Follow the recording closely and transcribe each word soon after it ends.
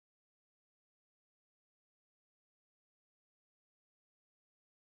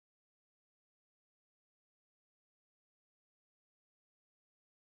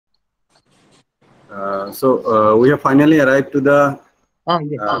We have finally arrived to the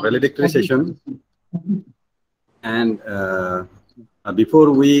Yes. valedictory session. And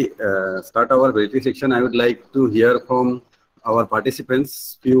before we start our valedictory section, I would like to hear from our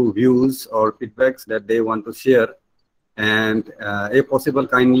participants few views or feedbacks that they want to share. And if possible,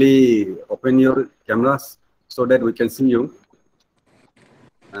 kindly open your cameras so that we can see you.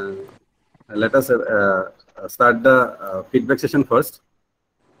 Let us start the feedback session first.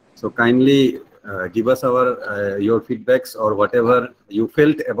 So kindly give us your feedbacks or whatever you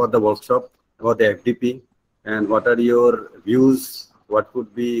felt about the workshop, about the FDP, and what are your views. What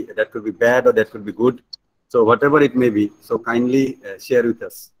could be that could be bad or that could be good. So whatever it may be. So kindly share with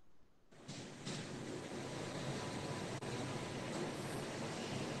us.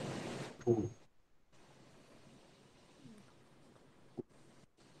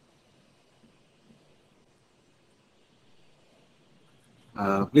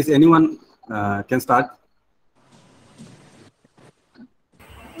 Please, anyone can start.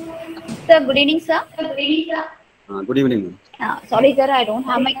 Sir, good evening, sir. Good evening. Sorry, sir, I don't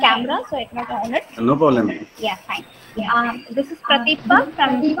have my camera, so I cannot on it. No problem. Yeah, fine. This is Prateepa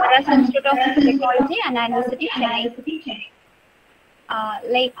from Paras Institute of Technology and University, Chennai.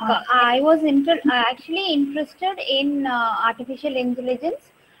 I was actually interested in artificial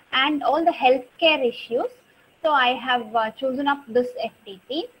intelligence and all the healthcare issues. So I have chosen up this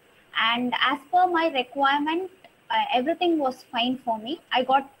FDP, and as per my requirement, everything was fine for me. I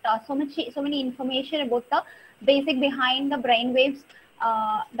got so many information about the basic behind the brain waves,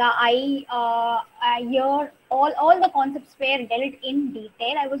 the eye, ear, all the concepts were dealt in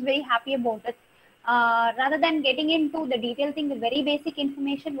detail. I was very happy about it. Rather than getting into the detailed thing, the very basic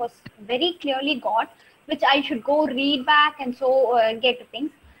information was very clearly got, which I should go read back and so get things,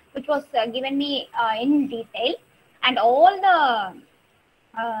 which was given me in detail. And all the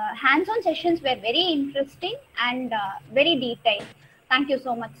hands-on sessions were very interesting and very detailed. Thank you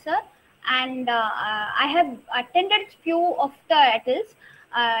so much, sir. And I have attended few of the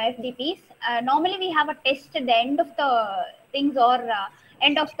FDPs. Normally we have a test at the end of the things or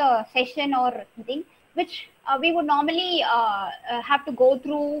end of the session or something, which we would normally have to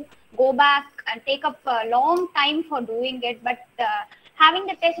go back and take up a long time for doing it. But having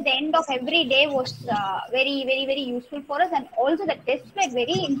the test at the end of every day was very useful for us, and also the tests were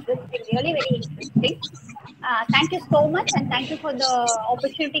very interesting, really very interesting. Thank you so much, and thank you for the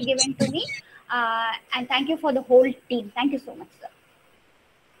opportunity given to me, and thank you for the whole team. Thank you so much, sir.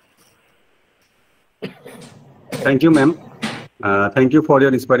 Thank you, ma'am. Thank you for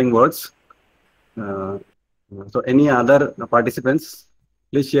your inspiring words. So any other participants,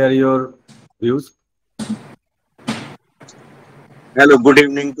 please share your views. Hello, good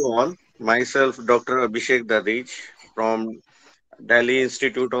evening to all. Myself, Dr. Abhishek Dadij from Delhi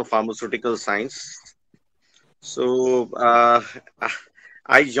Institute of Pharmaceutical Science. So,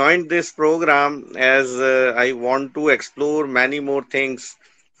 I joined this program as I want to explore many more things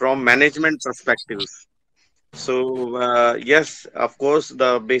from management perspectives. So, yes, of course,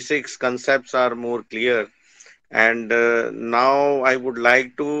 the basics concepts are more clear. And now I would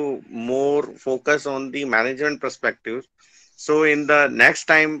like to more focus on the management perspective. So in the next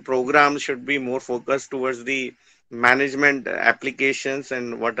time, program should be more focused towards the management applications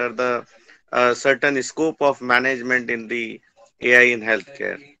and what are the certain scope of management in the AI in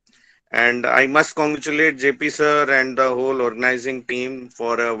healthcare. And I must congratulate JP sir and the whole organizing team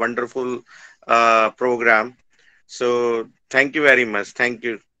for a wonderful program. So thank you very much. Thank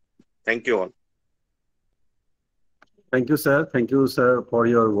you. Thank you all. Thank you, sir. Thank you, sir, for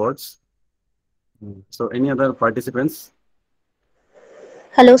your words. So any other participants?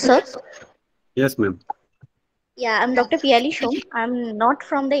 Hello, sir. Yes, ma'am. Yeah, I'm Dr. Piali Shom. I'm not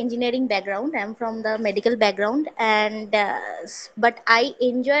from the engineering background. I'm from the medical background, and but I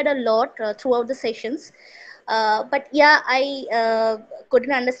enjoyed a lot throughout the sessions. But yeah, I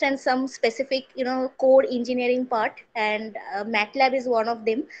couldn't understand some specific, core engineering part, and MATLAB is one of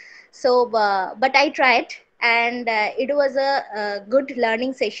them. So, but I tried, and it was a good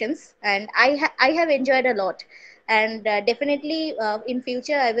learning sessions, and I have enjoyed a lot, and definitely in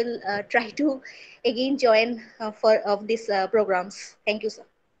future I will try to again join for of these programs. Thank you, sir,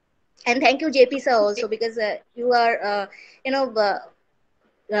 and thank you, JP sir, also because you are, you know.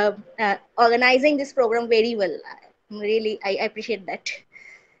 Organizing this program very well. Really, I appreciate that.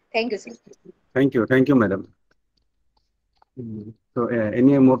 Thank you, sir. Thank you, madam. So,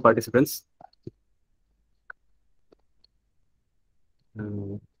 any more participants?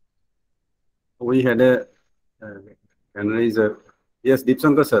 We had a analyzer. Yes,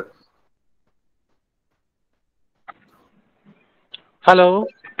 Deepsankar sir. Hello.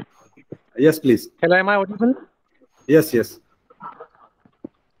 Yes, please. Hello, am I audible? Yes, yes.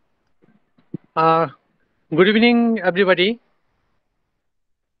 Uh, Good evening, everybody.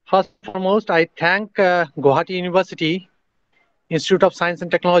 First and foremost, I thank Guwahati University Institute of Science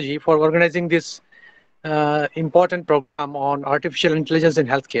and Technology for organizing this important program on artificial intelligence in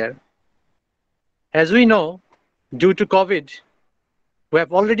healthcare. As we know, due to COVID, we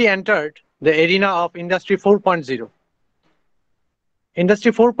have already entered the arena of Industry 4.0.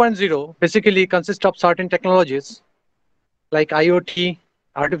 Industry 4.0 basically consists of certain technologies like IoT,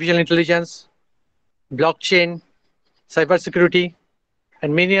 artificial intelligence, blockchain, cybersecurity,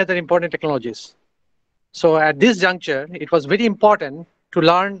 and many other important technologies. So at this juncture, it was very important to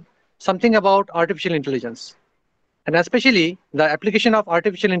learn something about artificial intelligence, and especially the application of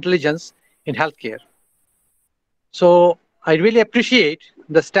artificial intelligence in healthcare. So I really appreciate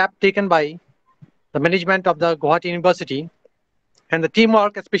the step taken by the management of the Guwahati University and the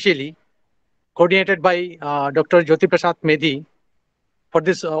teamwork, especially coordinated by Dr. Jyoti Prasad Medhi, for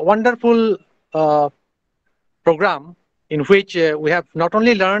this wonderful uh, program in which we have not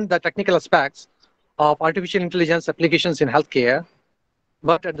only learned the technical aspects of artificial intelligence applications in healthcare,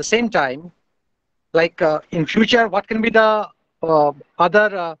 but at the same time, like in future, what can be the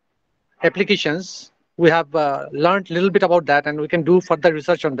other applications? We have learned a little bit about that, and we can do further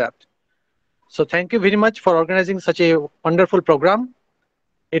research on that. So thank you very much for organizing such a wonderful program.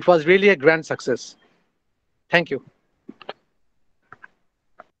 It was really a grand success. Thank you.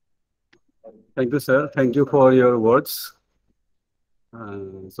 Thank you, sir. Thank you for your words.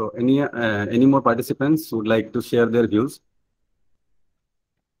 So any more participants would like to share their views?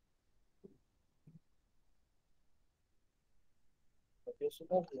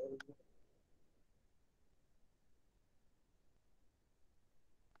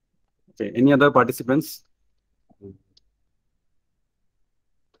 Okay, any other participants?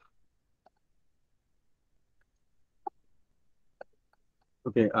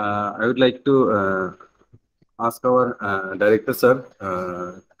 Okay, I would like to ask our director, sir,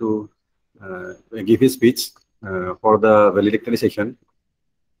 to give his speech for the valedictory session.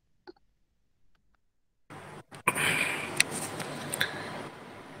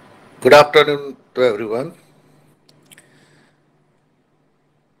 Good afternoon to everyone.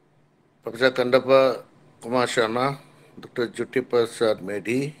 Professor Kandappa Kumar Sharma, Dr. Jyoti Prasad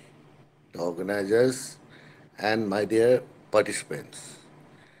Medhi, the organizers, and my dear participants.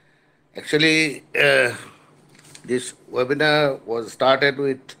 Actually, this webinar was started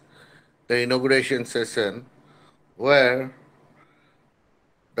with the inauguration session where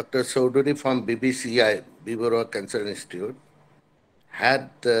Dr. Souduri from BBCI, Bibora Cancer Institute, had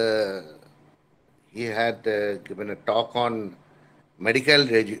he had given a talk on medical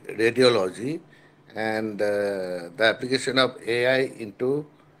radiology and the application of AI into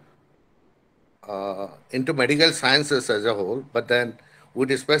medical sciences as a whole. But then, with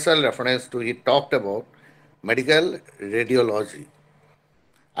a special reference to, he talked about medical radiology.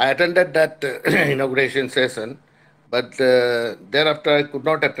 I attended that inauguration session, but thereafter I could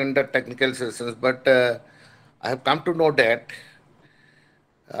not attend the technical sessions. But I have come to know that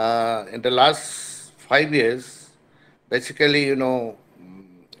in the last 5 years, basically,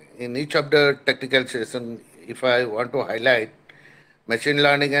 in each of the technical sessions, if I want to highlight, machine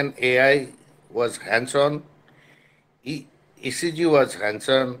learning and AI was hands-on, ECG was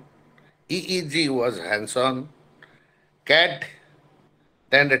hands-on, EEG was hands-on, CAD,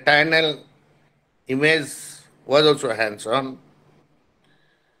 then retinal image was also hands-on.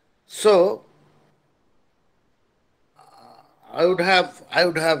 So I would have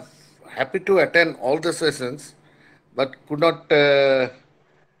happy to attend all the sessions, but could not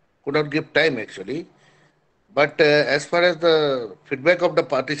give time actually. But as far as the feedback of the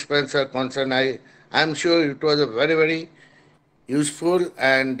participants are concerned, I'm sure it was a very useful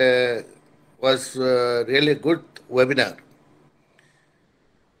and was really good webinar.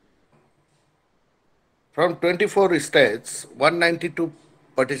 From 24 states, 192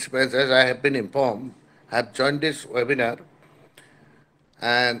 participants, as I have been informed, have joined this webinar,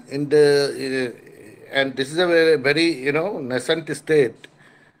 and and this is a very nascent state.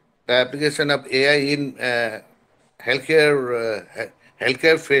 The application of AI in healthcare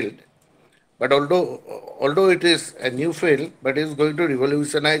healthcare field. But although it is a new field, but it is going to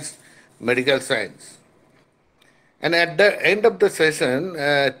revolutionize medical science. And at the end of the session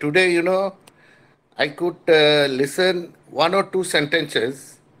today, I could listen one or two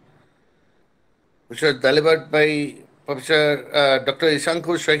sentences which was delivered by Professor Dr.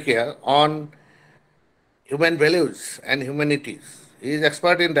 Ishankur Shaikia on human values and humanities. He is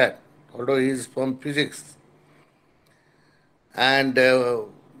expert in that, although he is from physics. And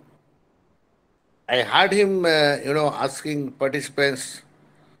I heard him, asking participants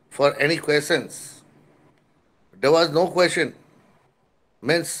for any questions. There was no question.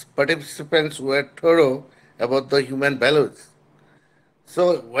 Means participants were thorough about the human values.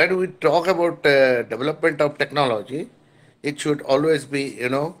 So when we talk about development of technology, it should always be,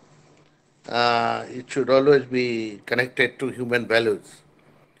 it should always be connected to human values.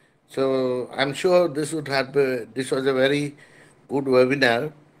 So I'm sure this was a very good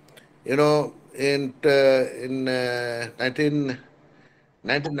webinar. In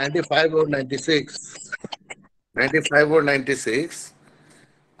 1995 or 96, 95 or 96,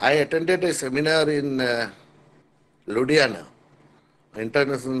 I attended a seminar in Ludhiana,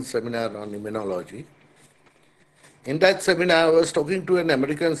 international seminar on immunology. In that seminar, I was talking to an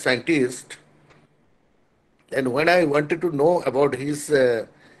American scientist, and when I wanted to know about his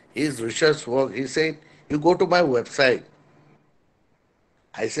research work, he said, "You go to my website."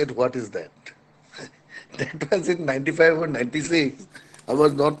 I said, "What is that?" That was in 95 or 96. I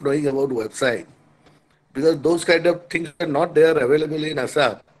was not knowing about website because those kind of things are not there available in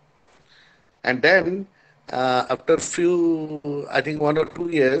Assam. And then after few, I think 1 or 2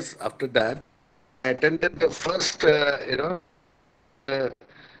 years after that, I attended the first,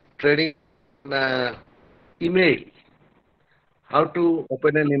 training on email, how to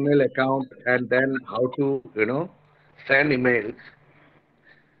open an email account and then how to, send emails.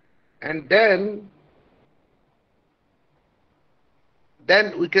 And then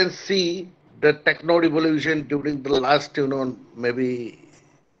we can see the techno revolution during the last, maybe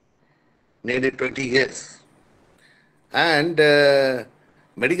nearly 20 years. And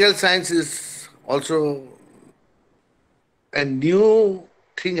medical science is also a new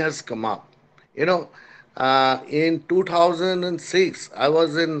thing has come up. In 2006, I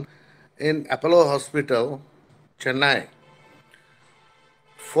was in Apollo Hospital, Chennai,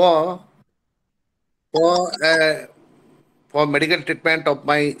 for for uh, for medical treatment of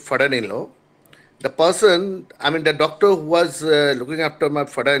my father-in-law. The person, I mean, the doctor who was looking after my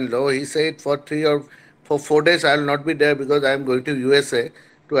father-in-law, he said for 4 days I will not be there because I am going to USA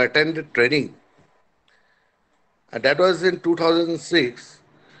to attend the training. And that was in 2006.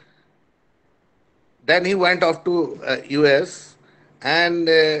 Then he went off to US, and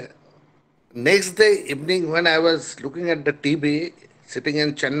next day evening when I was looking at the TV sitting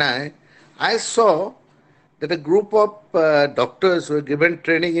in Chennai, I saw that a group of doctors were given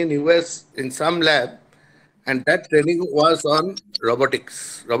training in US in some lab, and that training was on robotic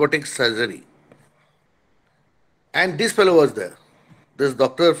surgery. And this fellow was there. This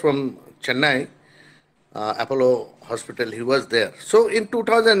doctor from Chennai, Apollo Hospital, he was there. So in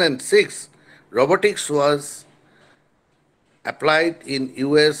 2006, robotics was applied in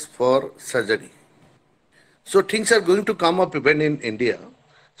US for surgery. So things are going to come up even in India.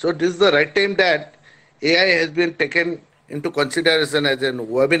 So this is the right time that AI has been taken into consideration as a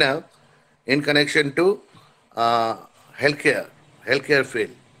webinar in connection to uh, healthcare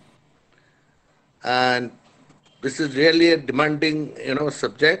field. And this is really a demanding,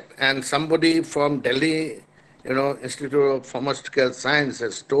 subject. And somebody from Delhi, Institute of Pharmaceutical Science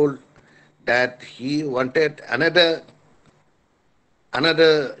has told that he wanted another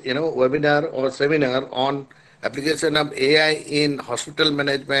webinar or seminar on application of AI in hospital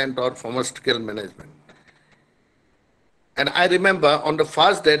management or pharmaceutical management. And I remember on the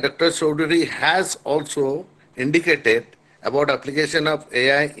first day, Dr. Chaudhary has also indicated about application of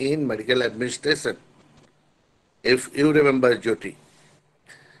AI in medical administration, if you remember, Jyoti.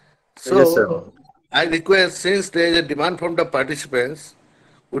 Yes, sir. So I request, since there is a demand from the participants,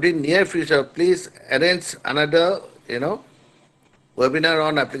 would in near future please arrange another, webinar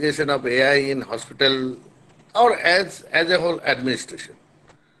on application of AI in hospital or as a whole administration,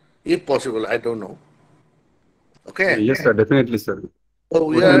 if possible. I don't know. Okay. Yes, sir. Definitely, sir. So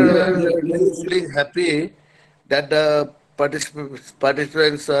We can. we are really feeling happy that the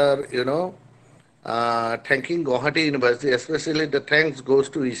participants are, thanking Guwahati University, especially the thanks goes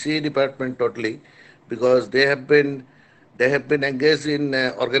to ECE department totally, because they have been engaged in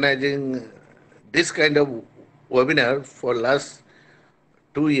organizing this kind of webinar for last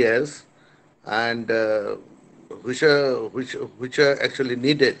 2 years, and which are actually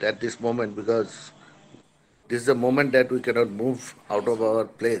needed at this moment, because this is a moment that we cannot move out of our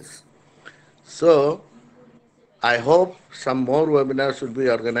place. So I hope some more webinars will be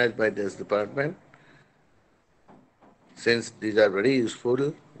organized by this department, since these are very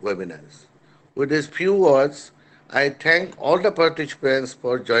useful webinars. With these few words, I thank all the participants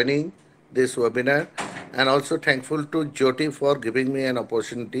for joining this webinar, and also thankful to Jyoti for giving me an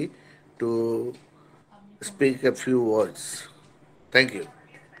opportunity to speak a few words. Thank you.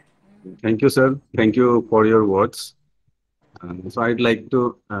 Thank you, sir. Thank you for your words. So I'd like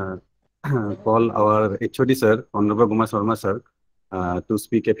to call our HOD sir, Honorable Kumar Sharma sir, to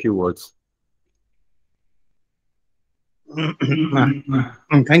speak a few words.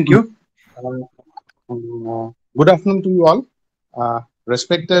 Thank you. Good afternoon to you all.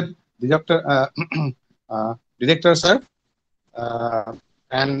 Respected Director Sir,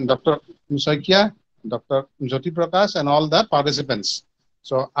 and Dr. Musakia, Dr. Jyoti Prakash, and all the participants.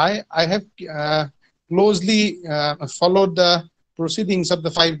 So I have closely followed the proceedings of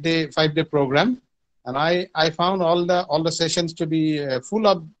the five-day program, and I found all the sessions to be full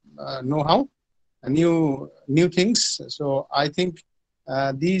of know-how, new things. So I think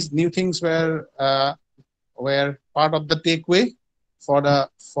these new things were part of the takeaway for the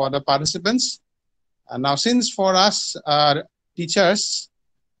participants. And now, since for us teachers,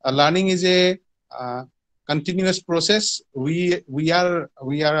 learning is a continuous process. We are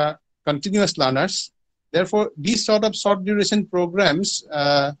continuous learners. Therefore, these sort of short duration programs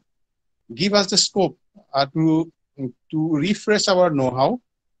give us the scope to refresh our know-how,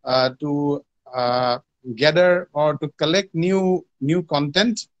 to gather or to collect new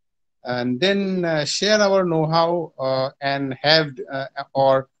content, and then share our know-how and have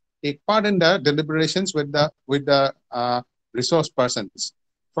or take part in the deliberations with the resource persons.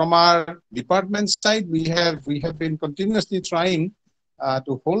 From our department side, we have been continuously trying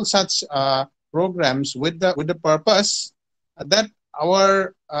to hold such programs with the purpose that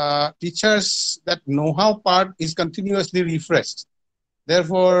our teachers, that know-how part is continuously refreshed.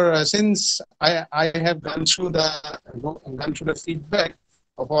 Therefore, since I have gone through the feedback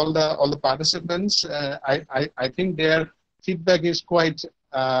of all the participants, I think their feedback is quite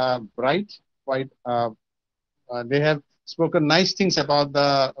bright, quite they have spoken nice things about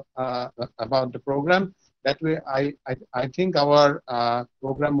the program. That way, I think our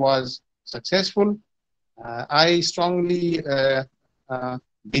program was successful. I strongly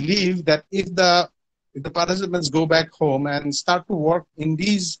believe that if the participants go back home and start to work in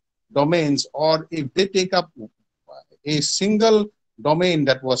these domains, or if they take up a single domain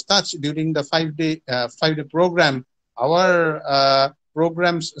that was touched during the five-day program, our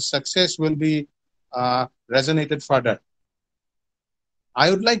program's success will be resonated further. I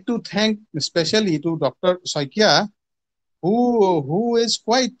would like to thank especially to Dr. Saikia, who is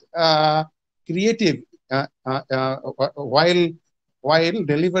quite creative while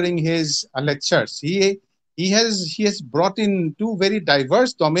delivering his lectures. He has brought in two very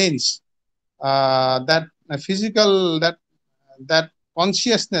diverse domains, that physical, that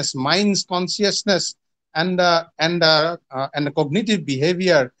consciousness, mind's consciousness, and the cognitive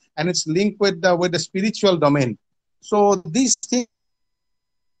behavior, and it's linked with the spiritual domain. So these things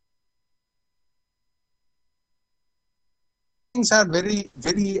are very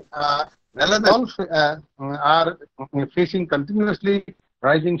relevant. All are facing continuously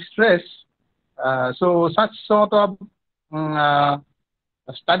rising stress. So such sort of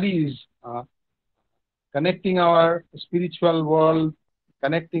studies, connecting our spiritual world,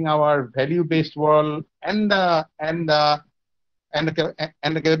 connecting our value-based world, and the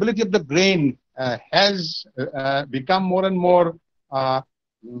capability of the brain has become more and more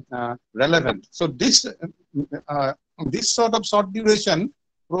relevant. So this sort of short duration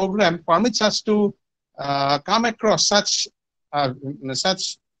program permits us to come across such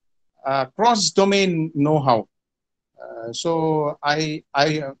cross-domain know-how. So I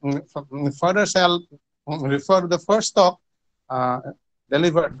further shall refer to the first talk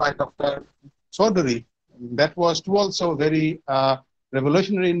delivered by Dr. Chaudhary. That was too also very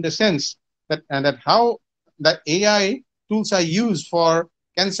revolutionary in the sense that how the AI tools are used for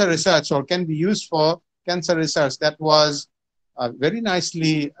cancer research, or can be used for cancer research. That was very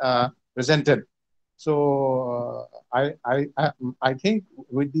nicely presented. So I think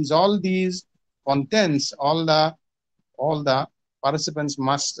with all these contents, all the participants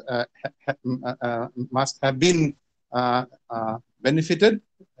must have been benefited.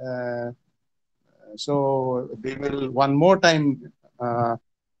 So they will one more time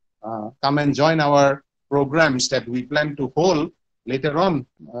come and join our programs that we plan to hold later on,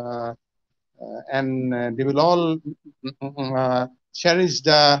 and they will all cherish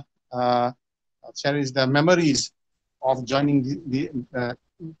the memories of joining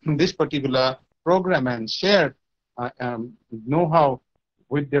this particular program, and share know-how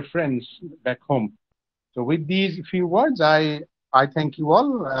with their friends back home. So with these few words, I thank you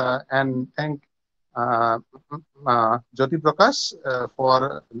all, and thank Jyoti Prakash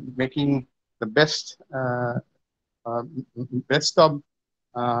for making the best of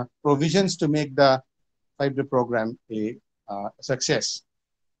provisions to make the 5-day program a success.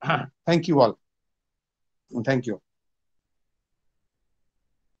 Thank you all. Thank you.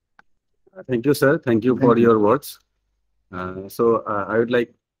 Thank you, sir. Thank you for your words. I would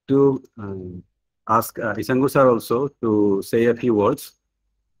like to ask Isangu sir also to say a few words.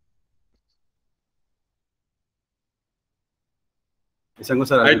 Isangu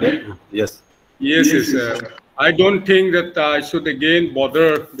sir, are you there? Yes. Yes. I don't think that I should again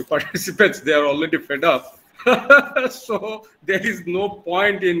bother the participants. They are already fed up. So there is no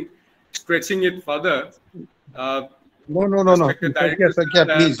point in stretching it further. No. Respected director, Sakya,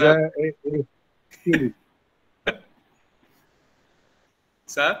 please. Please.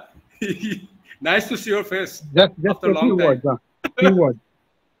 Sir, nice to see your face Just after a a few long time. words. Few words.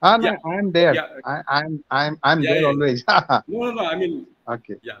 No, Yeah. I'm there. Yeah. I'm there Yeah. always. No. I mean,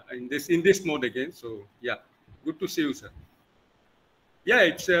 Okay. yeah, in this mode again. So yeah, good to see you, sir. Yeah,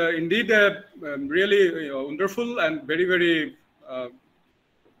 it's indeed really wonderful and very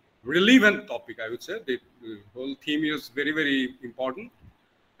relevant topic. I would say the whole theme is very important.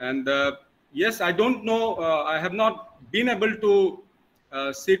 And yes, I don't know. I have not been able to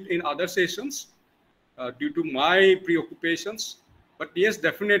sit in other sessions due to my preoccupations. But yes,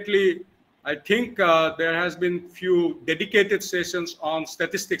 definitely, I think there has been few dedicated sessions on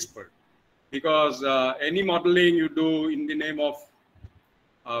statistics part, because any modeling you do in the name of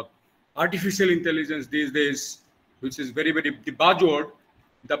artificial intelligence these days, which is very the buzzword,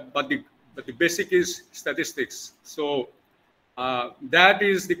 but the basic is statistics. So that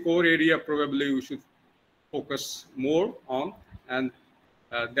is the core area probably we should focus more on, and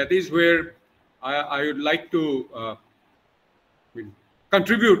that is where I would like to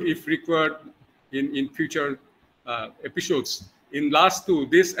contribute if required in future episodes. In last two,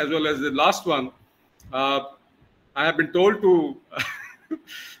 this as well as the last one, I have been told to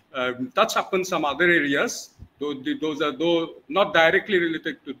touch upon some other areas. Those are not directly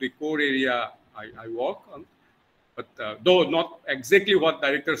related to the core area I work on, but though not exactly what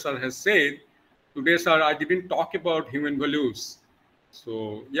director sir has said. Today, sir, I didn't talk about human values.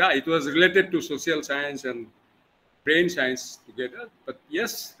 So yeah, it was related to social science and brain science together. But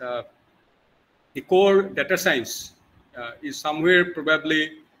yes, the core data science is somewhere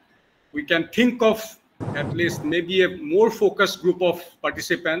probably we can think of at least maybe a more focused group of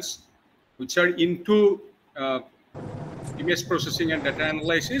participants which are into image processing and data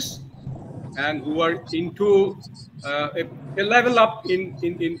analysis, and who are into a level up in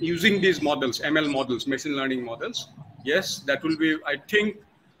using these models, ML models, machine learning models. Yes, that will be, I think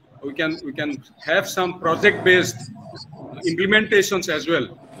we can have some project-based implementations as well.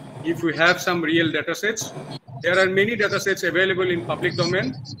 If we have some real data sets, there are many data sets available in public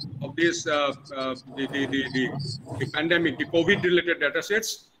domain of this the pandemic, the COVID-related data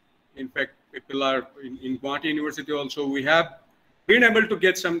sets. In fact, people are in Guwahati University also. We have been able to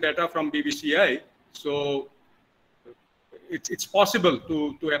get some data from BBCI, so it's possible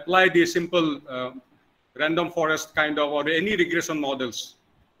to apply the simple random forest kind of or any regression models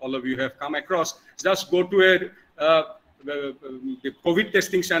all of you have come across. Just go to the COVID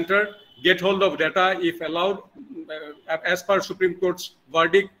testing center, get hold of data if allowed. As per Supreme Court's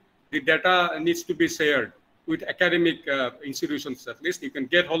verdict, the data needs to be shared with academic institutions. At least you can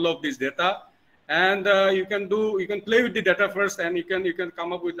get hold of this data, and you can play with the data first, and you can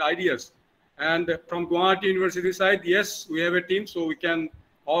come up with ideas. And from Guwahati University side, yes, we have a team, so we can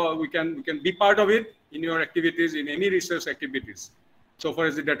be part of it in your activities, in any research activities. So far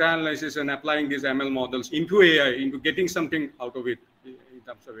as the data analysis and applying these ML models into AI, into getting something out of it in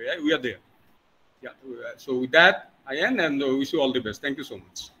terms of AI, we are there. Yeah. So with that, I end and wish you all the best. Thank you so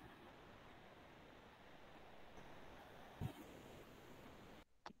much.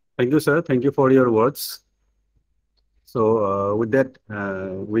 Thank you, sir. Thank you for your words. So with that,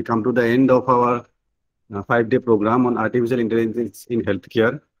 we come to the end of our 5-day program on artificial intelligence in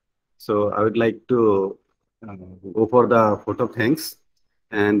healthcare. So I would like to go for the vote of thanks.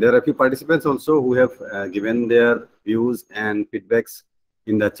 And there are a few participants also who have given their views and feedbacks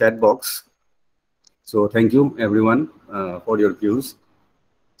in the chat box. So thank you everyone for your views.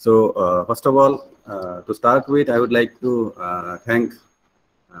 So first of all, to start with, I would like to thank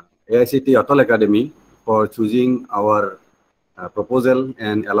AICT Atal Academy for choosing our proposal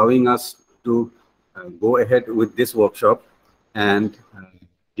and allowing us to go ahead with this workshop and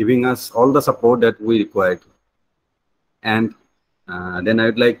giving us all the support that we required. And then I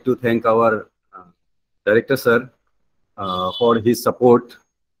would like to thank our director sir for his support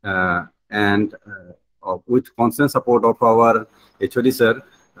and with constant support of our HOD sir,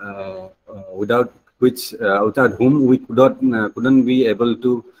 without whom we couldn't be able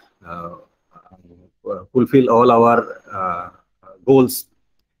to fulfill all our goals.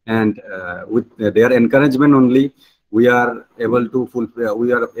 And with their encouragement only, we are able to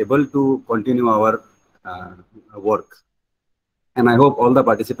continue our work. And I hope all the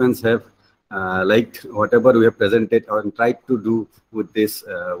participants have liked whatever we have presented and tried to do with this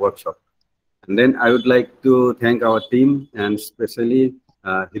workshop. And then I would like to thank our team, and especially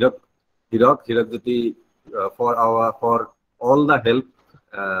Hirakjyoti, for all the help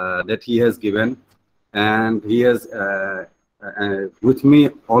that he has given, and he has with me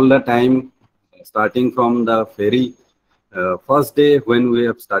all the time, starting from the very first day when we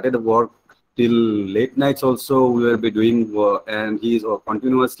have started work till late nights also we will be doing work, and he is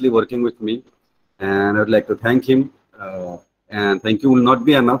continuously working with me, and I would like to thank him, and thank you will not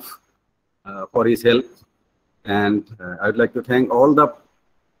be enough for his help. And I would like to thank all the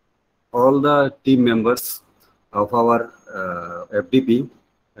team members of our FDP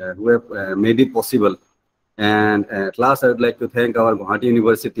who have made it possible. And at last, I would like to thank our Guwahati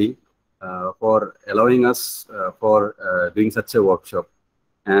University for allowing us for doing such a workshop.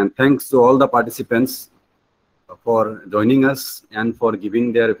 And thanks to all the participants for joining us and for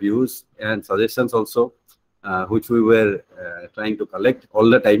giving their views and suggestions also, which we were trying to collect all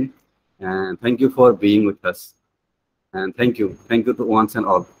the time. And thank you for being with us. And thank you to once and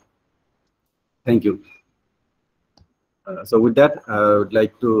all. Thank you. So with that, I would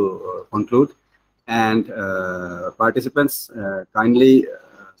like to conclude. And participants, kindly,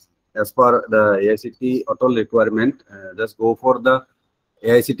 as per the AICT ATOL requirement, just go for the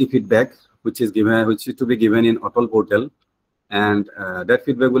AICT feedback, which is to be given in ATOL portal, and that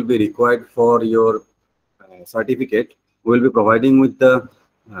feedback will be required for your certificate. We will be providing with the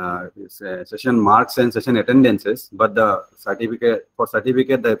session marks and session attendances, but the certificate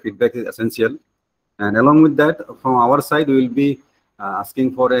the feedback is essential. And along with that, from our side, we will be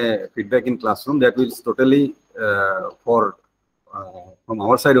asking for a feedback in classroom that is totally from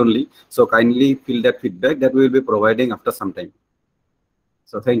our side only. So kindly fill that feedback that we will be providing after some time.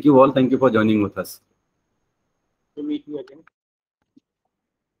 So thank you all. Thank you for joining with us. To meet you again.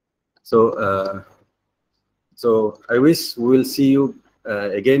 So so I wish we will see you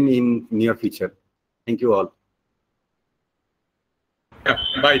again in near future. Thank you all. Yeah,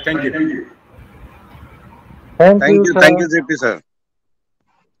 bye. Thank you. Thank you, JP sir.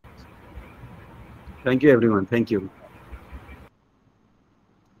 Thank you, everyone. Thank you.